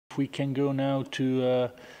we can go now to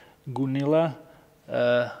Gunilla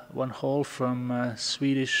one hall from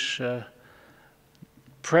Swedish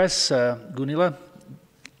press. Gunilla,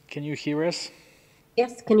 can you hear us?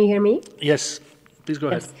 Yes, can you hear me? Yes, please go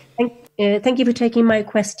ahead. Thank you for taking my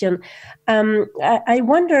question. I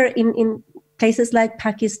wonder in places like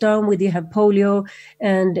Pakistan, where you have polio,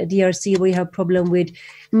 and DRC, where you have problem with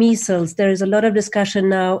measles, there is a lot of discussion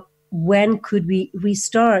now, when could we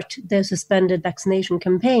restart the suspended vaccination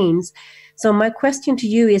campaigns? So my question to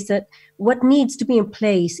you is that what needs to be in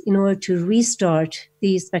place in order to restart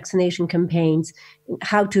these vaccination campaigns?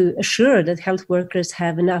 How to assure that health workers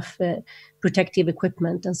have enough protective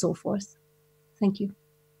equipment and so forth? Thank you.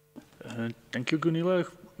 Thank you, Gunilla.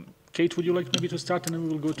 Kate, would you like maybe to start, and then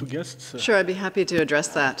we will go to guests? Sure, I'd be happy to address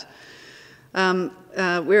that.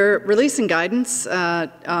 We're releasing guidance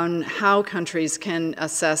on how countries can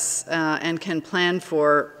assess and can plan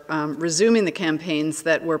for resuming the campaigns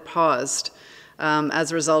that were paused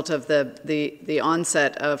as a result of the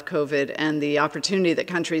onset of COVID and the opportunity that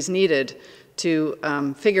countries needed to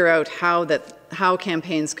figure out how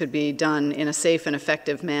campaigns could be done in a safe and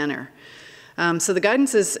effective manner. So the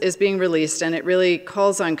guidance is being released, and it really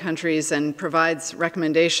calls on countries and provides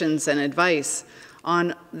recommendations and advice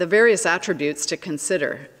on the various attributes to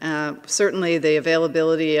consider. Certainly the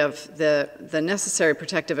availability of the necessary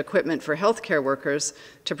protective equipment for healthcare workers,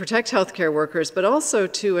 to protect healthcare workers, but also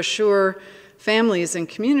to assure families and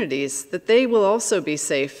communities that they will also be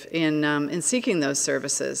safe in seeking those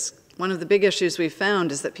services. One of the big issues we've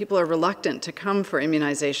found is that people are reluctant to come for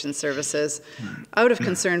immunization services out of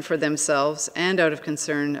concern for themselves and out of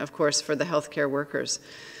concern, of course, for the healthcare workers.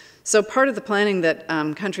 So part of the planning that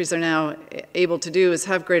countries are now able to do is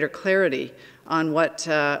have greater clarity on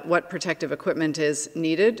what protective equipment is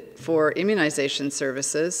needed for immunization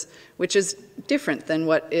services, which is different than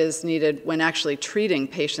what is needed when actually treating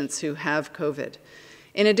patients who have COVID.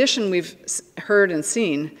 In addition, we've heard and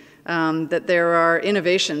seen that there are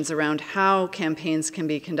innovations around how campaigns can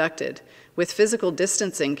be conducted. With physical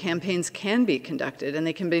distancing, campaigns can be conducted, and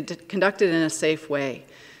they can be conducted in a safe way.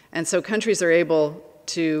 And so countries are able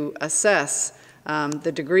to assess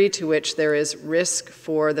the degree to which there is risk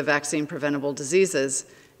for the vaccine-preventable diseases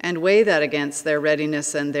and weigh that against their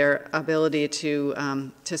readiness and their ability to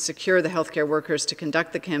secure the healthcare workers to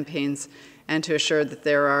conduct the campaigns and to assure that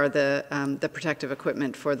there are the protective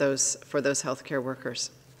equipment for those healthcare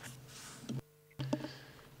workers.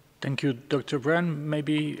 Thank you, Dr. Brand.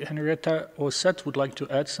 Maybe Henrietta or Seth would like to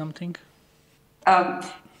add something?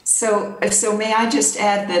 So may I just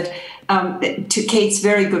add that to Kate's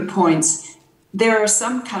very good points, there are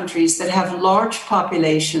some countries that have large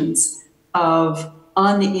populations of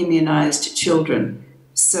unimmunized children.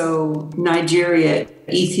 So Nigeria,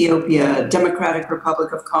 Ethiopia, Democratic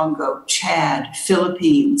Republic of Congo, Chad,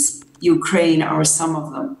 Philippines, Ukraine are some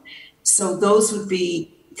of them. So those would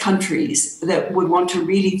be countries that would want to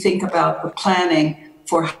really think about the planning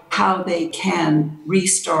for how they can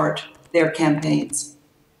restart their campaigns.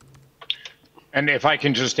 And if I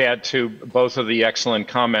can just add to both of the excellent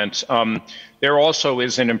comments, there also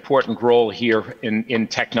is an important role here in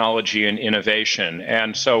technology and innovation.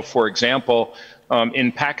 And so, for example,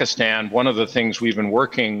 in Pakistan, one of the things we've been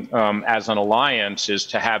working as an alliance is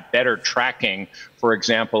to have better tracking, for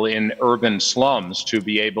example, in urban slums, to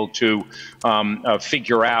be able to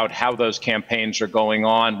figure out how those campaigns are going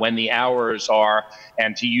on, when the hours are,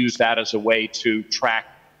 and to use that as a way to track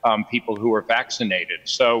people who are vaccinated.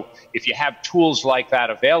 So if you have tools like that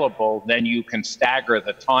available, then you can stagger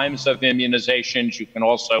the times of immunizations. You can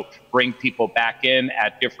also bring people back in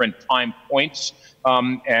at different time points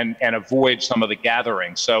and avoid some of the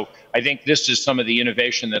gathering. So I think this is some of the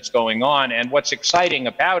innovation that's going on. And what's exciting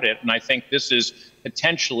about it, and I think this is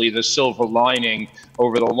potentially the silver lining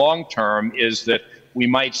over the long term, is that we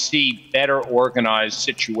might see better organized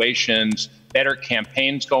situations, better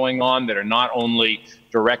campaigns going on that are not only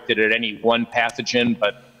directed at any one pathogen,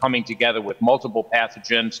 but coming together with multiple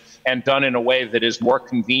pathogens and done in a way that is more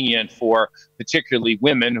convenient for particularly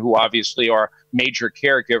women, who obviously are major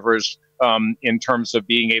caregivers in terms of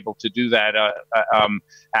being able to do that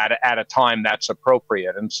at a time that's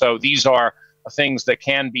appropriate. And so these are things that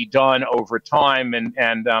can be done over time,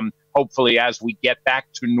 and hopefully as we get back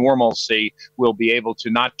to normalcy, we'll be able to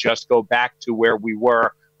not just go back to where we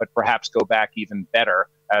were, but perhaps go back even better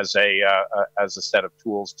as a set of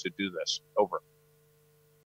tools to do this. Over.